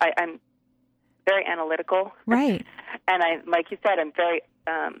 I'm very analytical. Right. And like you said, I'm very,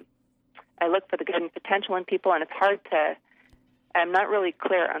 I look for the good and potential in people, and it's hard I'm not really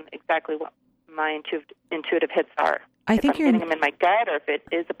clear on exactly what my intuitive hits are. I think you're getting them in my gut, or if it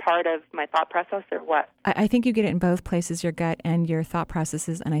is a part of my thought process, or what. I think you get it in both places, your gut and your thought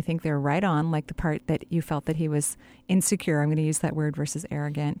processes, and I think they're right on, like the part that you felt that he was insecure. I'm going to use that word versus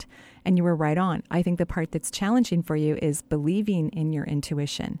arrogant. And you were right on. I think the part that's challenging for you is believing in your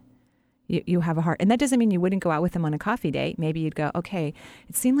intuition. You have a heart. And that doesn't mean you wouldn't go out with him on a coffee date. Maybe you'd go, okay,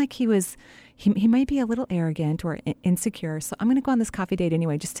 it seemed like he might be a little arrogant or insecure, so I'm going to go on this coffee date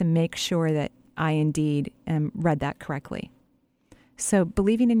anyway, just to make sure that I indeed read that correctly. So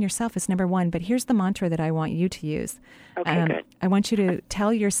believing in yourself is number one, but here's the mantra that I want you to use. Okay, good. I want you to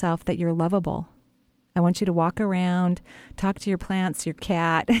tell yourself that you're lovable. I want you to walk around, talk to your plants, your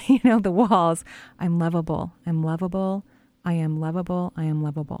cat, the walls. I'm lovable. I'm lovable. I am lovable. I am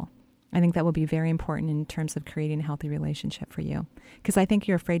lovable. I think that will be very important in terms of creating a healthy relationship for you, because I think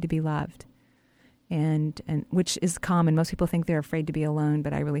you're afraid to be loved, and which is common. Most people think they're afraid to be alone,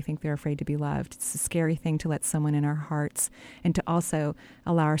 but I really think they're afraid to be loved. It's a scary thing to let someone in our hearts and to also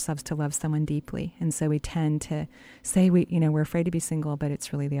allow ourselves to love someone deeply. And so we tend to say we're afraid to be single, but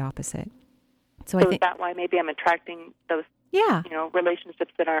it's really the opposite. So I think, is that why maybe I'm attracting those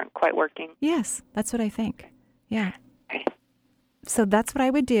relationships that aren't quite working? Yes, that's what I think. Yeah. Okay. So that's what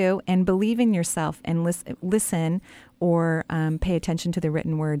I would do, and believe in yourself and listen or pay attention to the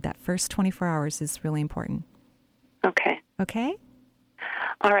written word. That first 24 hours is really important. Okay. Okay?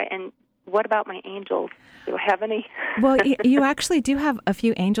 All right. And what about my angels? Do I have any? Well, you actually do have a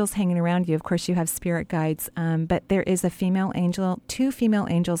few angels hanging around you. Of course, you have spirit guides, but there is a female angel, 2 female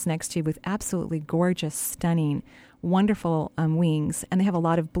angels next to you with absolutely gorgeous, stunning, wonderful wings. And they have a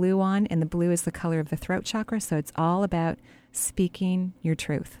lot of blue on, and the blue is the color of the throat chakra, so it's all about speaking your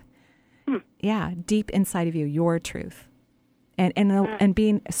truth. Yeah, deep inside of you, your truth. And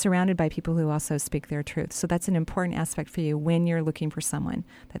being surrounded by people who also speak their truth. So that's an important aspect for you when you're looking for someone.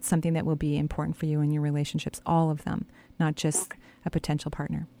 That's something that will be important for you in your relationships, all of them, not just a potential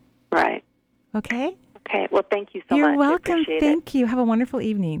partner. Right. Okay? Okay. Well, thank you so much. You're welcome. I appreciate Thank you. Have a wonderful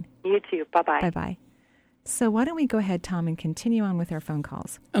evening. You too. Bye-bye. Bye-bye. So why don't we go ahead, Tom, and continue on with our phone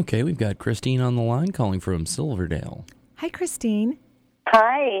calls. Okay, we've got Christine on the line calling from Silverdale. Hi, Christine.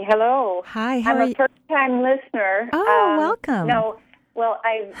 Hi, hello. Hi, how I'm are a you? first-time listener. Oh, welcome. No, well,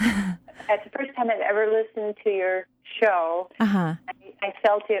 it's the first time I've ever listened to your show. Uh-huh. I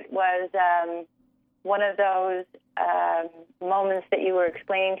felt it was one of those moments that you were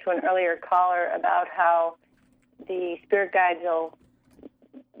explaining to an earlier caller about how the spirit guides will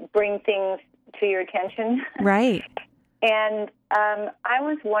bring things to your attention. Right. And I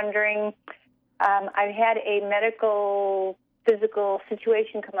was wondering, I had a medical physical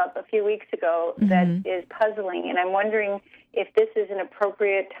situation come up a few weeks ago that is puzzling, and I'm wondering if this is an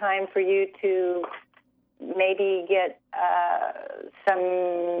appropriate time for you to maybe get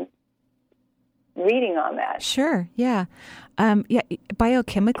some reading on that. Sure, yeah.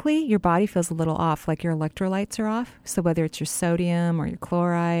 Biochemically, your body feels a little off, like your electrolytes are off. So whether it's your sodium or your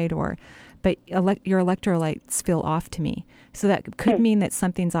chloride, but your electrolytes feel off to me. So that could mean that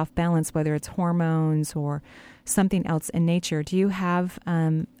something's off balance, whether it's hormones or something else in nature. Do you have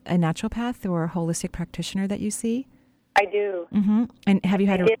a naturopath or a holistic practitioner that you see? I do. Mm-hmm. And have you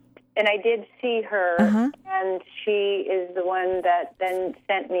had I did see her, and she is the one that then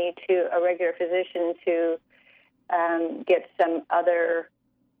sent me to a regular physician to get some other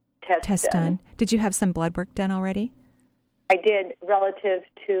tests done. Did you have some blood work done already? I did, relative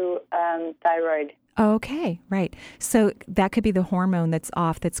to thyroid. Okay, right. So that could be the hormone that's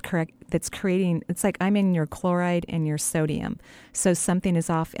off, that's creating, it's like I'm in your chloride and your sodium. So something is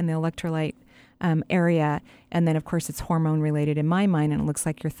off in the electrolyte area, and then of course it's hormone related in my mind, and it looks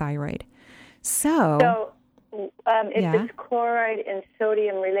like your thyroid. So if it's chloride and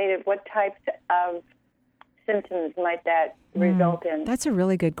sodium related, what types of symptoms might that result in? That's a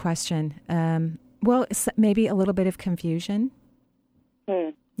really good question. Well, maybe a little bit of confusion.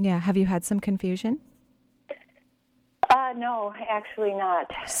 Yeah. Have you had some confusion? No, actually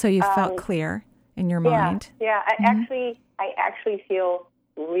not. So you felt clear in your mind? Yeah. I actually feel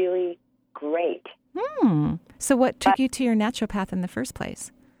really great. So what took you to your naturopath in the first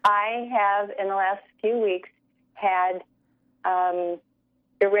place? I have, in the last few weeks, had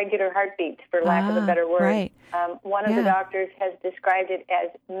irregular heartbeats, for lack of a better word. Right. One of the doctors has described it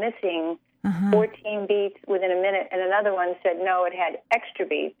as missing 14 beats within a minute, and another one said, no, it had extra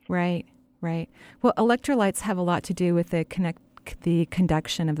beats. Right. Well, electrolytes have a lot to do with the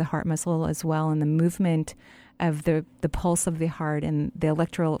conduction of the heart muscle as well, and the movement of the pulse of the heart and the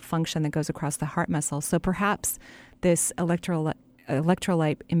electrical function that goes across the heart muscle. So perhaps this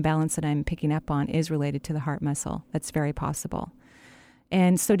electrolyte imbalance that I'm picking up on is related to the heart muscle. That's very possible.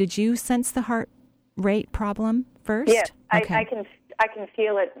 And so did you sense the heart rate problem first? Yes, okay. I can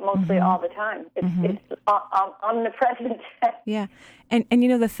feel it mostly all the time. It's omnipresent. Yeah. And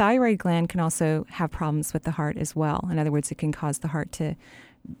the thyroid gland can also have problems with the heart as well. In other words, it can cause the heart to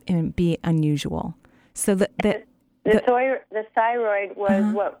be unusual. So the thyroid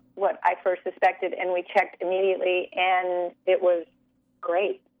was what I first suspected, and we checked immediately, and it was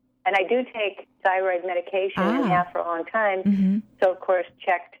great. And I do take thyroid medication and have for a long time. So of course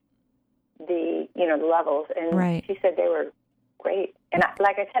checked the levels, and she said they were great. And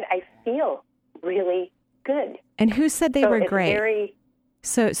like I said, I feel really good. And who said they were great? Very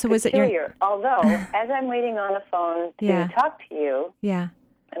so was it your? Although as I'm waiting on the phone to talk to you,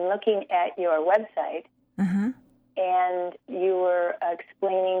 I'm looking at your website, and you were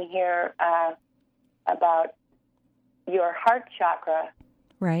explaining here about your heart chakra.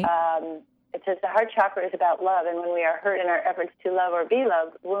 Right. It says the heart chakra is about love, and when we are hurt in our efforts to love or be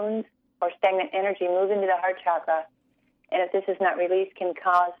loved, wounds or stagnant energy move into the heart chakra, and if this is not released, can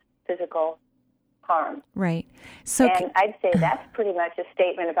cause physical harm. Right. So, and I'd say that's pretty much a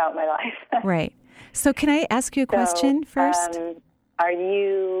statement about my life. Right. So can I ask you a question first? Do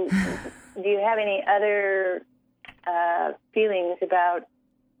you have any other feelings about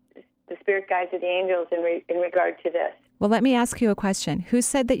the spirit guides of the angels in regard to this? Well, let me ask you a question. Who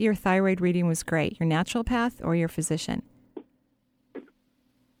said that your thyroid reading was great, your naturopath or your physician?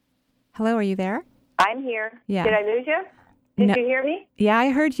 Hello, are you there? I'm here. Yeah. Did I lose you? Did you hear me? Yeah,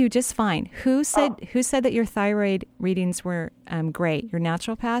 I heard you just fine. Who said that your thyroid readings were great, your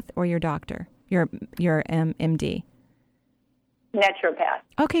naturopath or your doctor, your MD? Naturopath.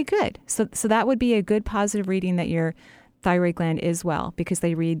 Okay, good. So that would be a good positive reading that your thyroid gland is well, because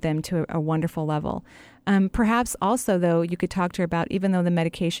they read them to a wonderful level. Perhaps also, though, you could talk to her about, even though the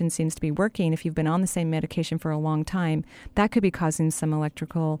medication seems to be working, if you've been on the same medication for a long time, that could be causing some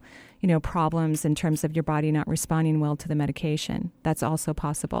electrical, problems in terms of your body not responding well to the medication. That's also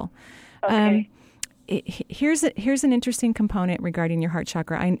possible. Okay. Here's an interesting component regarding your heart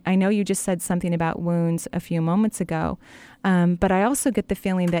chakra. I know you just said something about wounds a few moments ago, but I also get the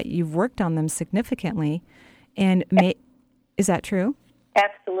feeling that you've worked on them significantly. And is that true?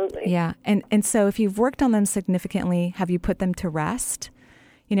 Absolutely. Yeah. And so if you've worked on them significantly, have you put them to rest?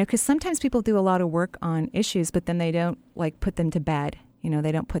 Because sometimes people do a lot of work on issues, but then they don't put them to bed.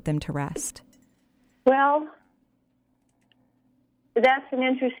 They don't put them to rest. Well, that's an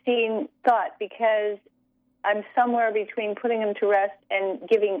interesting thought, because I'm somewhere between putting them to rest and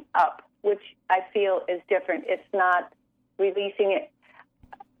giving up, which I feel is different. It's not releasing it.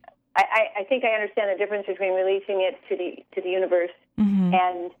 I think I understand the difference between releasing it to the universe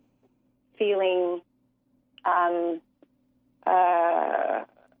and feeling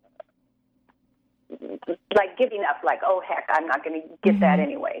like giving up, like, oh, heck, I'm not going to get that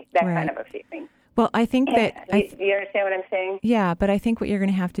anyway, that kind of a feeling. Well, I think that... Do you understand what I'm saying? Yeah, but I think what you're going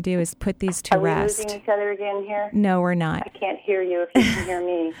to have to do is put these to rest. Are we losing each other again here? No, we're not. I can't hear you if you can hear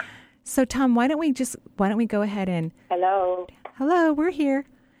me. So, Tom, why don't we go ahead and... Hello, we're here.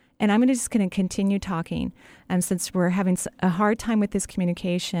 And I'm just going to continue talking. Since we're having a hard time with this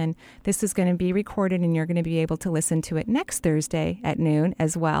communication, this is going to be recorded and you're going to be able to listen to it next Thursday at noon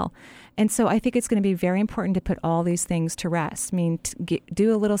as well. And so I think it's going to be very important to put all these things to rest. I mean,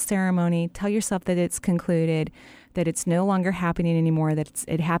 do a little ceremony, tell yourself that it's concluded, that it's no longer happening anymore, that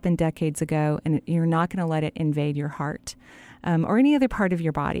it happened decades ago, and you're not going to let it invade your heart. Or any other part of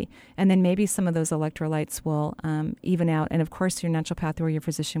your body. And then maybe some of those electrolytes will even out. And of course, your naturopath or your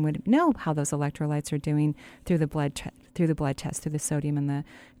physician would know how those electrolytes are doing through the blood test, through the sodium and the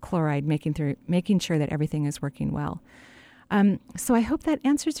chloride, making sure that everything is working well. So I hope that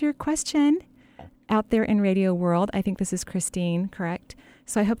answers your question out there in radio world. I think this is Christine, correct?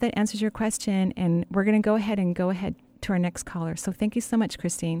 So I hope that answers your question. And we're going to go ahead to our next caller. So thank you so much,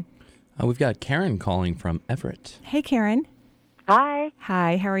 Christine. We've got Karen calling from Everett. Hey, Karen. Hi.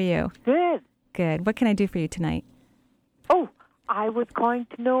 Hi, how are you? Good. Good. What can I do for you tonight? Oh, I was calling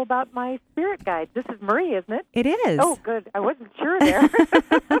to know about my spirit guide. This is Marie, isn't it? It is. Oh, good. I wasn't sure there.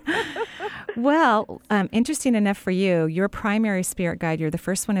 Well, interesting enough for you, your primary spirit guide, you're the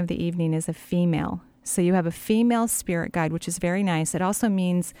first one of the evening, is a female. So you have a female spirit guide, which is very nice. It also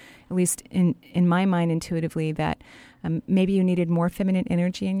means, at least in my mind intuitively, that maybe you needed more feminine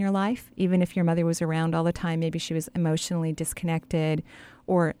energy in your life. Even if your mother was around all the time, maybe she was emotionally disconnected,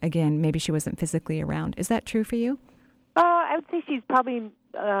 or again, maybe she wasn't physically around. Is that true for you? I would say she's probably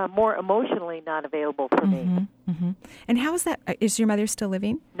more emotionally not available for me. Mm-hmm. And how is that? Is your mother still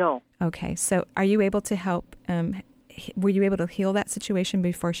living? No. Okay. So are you able to help? Were you able to heal that situation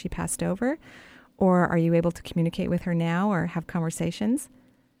before she passed over? Or are you able to communicate with her now or have conversations?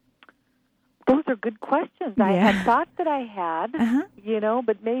 Those are good questions. Yeah. I had thought that I had,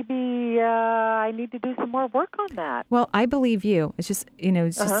 but maybe I need to do some more work on that. Well, I believe you. It's just,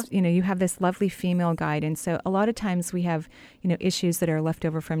 you have this lovely female guide. And so a lot of times we have, issues that are left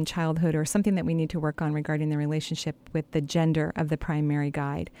over from childhood or something that we need to work on regarding the relationship with the gender of the primary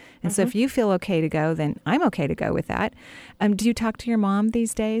guide. And so if you feel okay to go, then I'm okay to go with that. Do you talk to your mom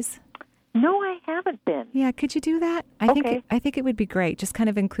these days? No, I haven't been. Yeah, could you do that? I think it would be great. Just kind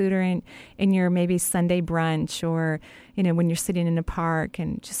of include her in your maybe Sunday brunch, or when you're sitting in a park,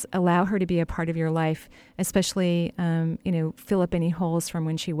 and just allow her to be a part of your life, especially fill up any holes from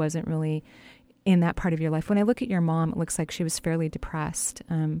when she wasn't really in that part of your life. When I look at your mom, it looks like she was fairly depressed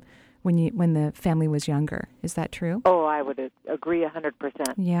when the family was younger. Is that true? Oh, I would agree 100%.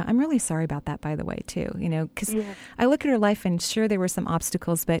 Yeah, I'm really sorry about that, by the way, too. Because I look at her life, and sure, there were some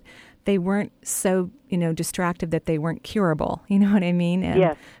obstacles, but they weren't so, distractive that they weren't curable. You know what I mean?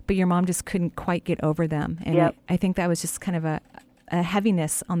 Yes. But your mom just couldn't quite get over them. And I think that was just kind of a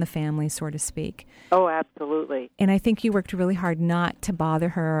heaviness on the family, so to speak. Oh, absolutely. And I think you worked really hard not to bother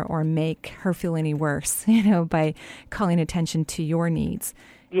her or make her feel any worse, by calling attention to your needs.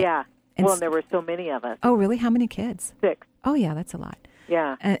 Yeah. And there were so many of us. Oh, really? How many kids? 6. Oh, yeah, that's a lot.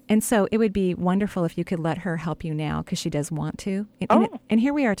 Yeah. And so it would be wonderful if you could let her help you now, because she does want to. And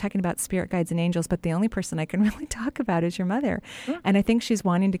here we are talking about spirit guides and angels, but the only person I can really talk about is your mother. Mm-hmm. And I think she's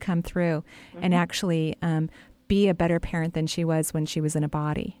wanting to come through and actually be a better parent than she was when she was in a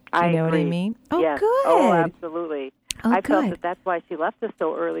body. Do you know what I mean? Oh, yes. Good. Oh, absolutely. Oh, I felt that that's why she left us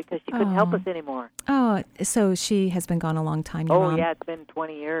so early, because she couldn't help us anymore. Oh, so she has been gone a long time, your mom? Yeah, it's been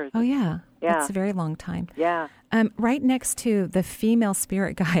 20 years. Oh, yeah. Yeah. That's a very long time. Yeah. Right next to the female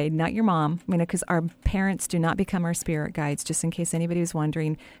spirit guide, not your mom, because our parents do not become our spirit guides, just in case anybody was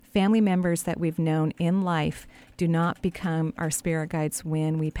wondering. Family members that we've known in life do not become our spirit guides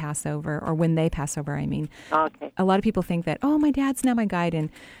when we pass over, or when they pass over, I mean. Okay. A lot of people think that, my dad's now my guide, and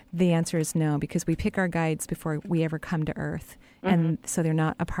the answer is no, because we pick our guides before we ever come to Earth. And so they're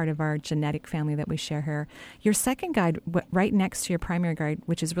not a part of our genetic family that we share here. Your second guide, right next to your primary guide,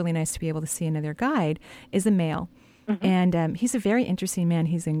 which is really nice to be able to see another guide, is a male. And he's a very interesting man.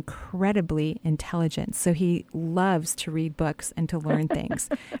 He's incredibly intelligent. So he loves to read books and to learn things.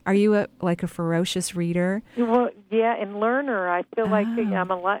 Are you a ferocious reader? Well, yeah, and learner. I feel like I'm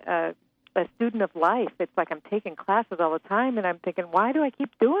a student of life. It's like I'm taking classes all the time, and I'm thinking, why do I keep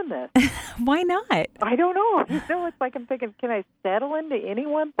doing this? Why not? I don't know. It's like I'm thinking, can I settle into any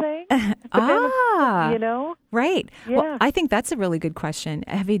one thing? Right. Yeah. Well, I think that's a really good question.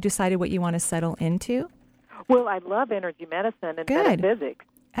 Have you decided what you want to settle into? Well, I love energy medicine and metaphysics.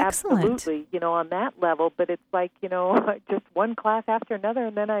 Excellent. Absolutely, on that level. But it's like, just one class after another,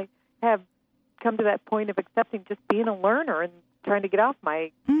 and then I have come to that point of accepting just being a learner and trying to get off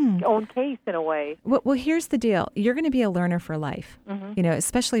my own case in a way. Well, here's the deal. You're going to be a learner for life,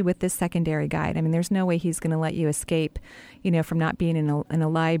 especially with this secondary guide. I mean, there's no way he's going to let you escape, from not being in a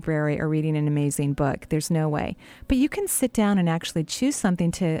library or reading an amazing book. There's no way. But you can sit down and actually choose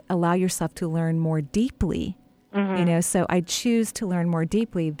something to allow yourself to learn more deeply. So I choose to learn more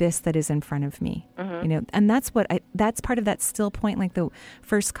deeply this that is in front of me, and that's that's part of that still point, like the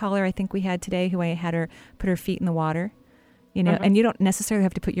first caller I think we had today who I had her put her feet in the water. And you don't necessarily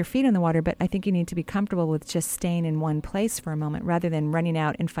have to put your feet in the water, but I think you need to be comfortable with just staying in one place for a moment rather than running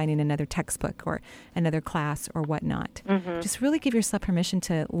out and finding another textbook or another class or whatnot. Just really give yourself permission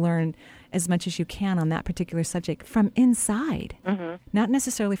to learn as much as you can on that particular subject from inside, not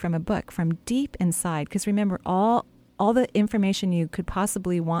necessarily from a book, from deep inside. Because remember, all the information you could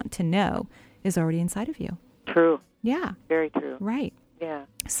possibly want to know is already inside of you. True. Yeah. Very true. Right. Yeah.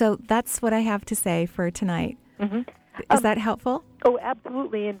 So that's what I have to say for tonight. Is that helpful? Oh,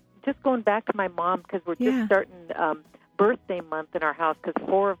 absolutely. And just going back to my mom, because we're just starting birthday month in our house, because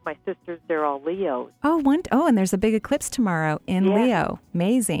 4 of my sisters, they're all Leos. And there's a big eclipse tomorrow in Leo.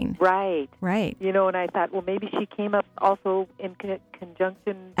 Amazing. Right. And I thought, well, maybe she came up also in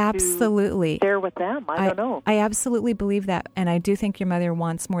conjunction absolutely. To share with them. I don't know. I absolutely believe that. And I do think your mother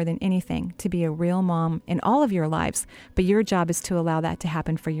wants more than anything to be a real mom in all of your lives. But your job is to allow that to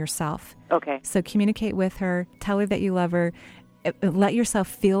happen for yourself. Okay. So communicate with her. Tell her that you love her. Let yourself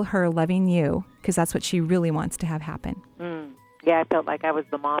feel her loving you, because that's what she really wants to have happen. Yeah, I felt like I was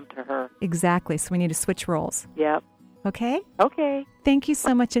the mom to her. Exactly. So we need to switch roles. Yep. Okay? Okay. Thank you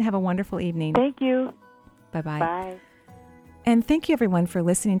so much and have a wonderful evening. Thank you. Bye-bye. Bye. And thank you, everyone, for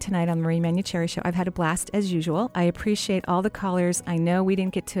listening tonight on the Marie Manuchehri Show. I've had a blast, as usual. I appreciate all the callers. I know we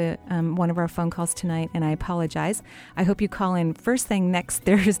didn't get to one of our phone calls tonight, and I apologize. I hope you call in first thing next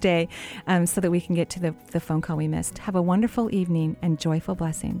Thursday so that we can get to the phone call we missed. Have a wonderful evening and joyful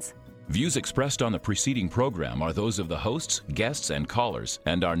blessings. Views expressed on the preceding program are those of the hosts, guests, and callers,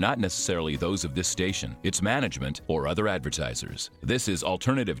 and are not necessarily those of this station, its management, or other advertisers. This is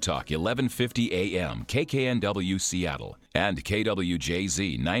Alternative Talk, 1150 AM, KKNW Seattle, and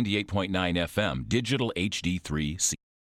KWJZ 98.9 FM, Digital HD3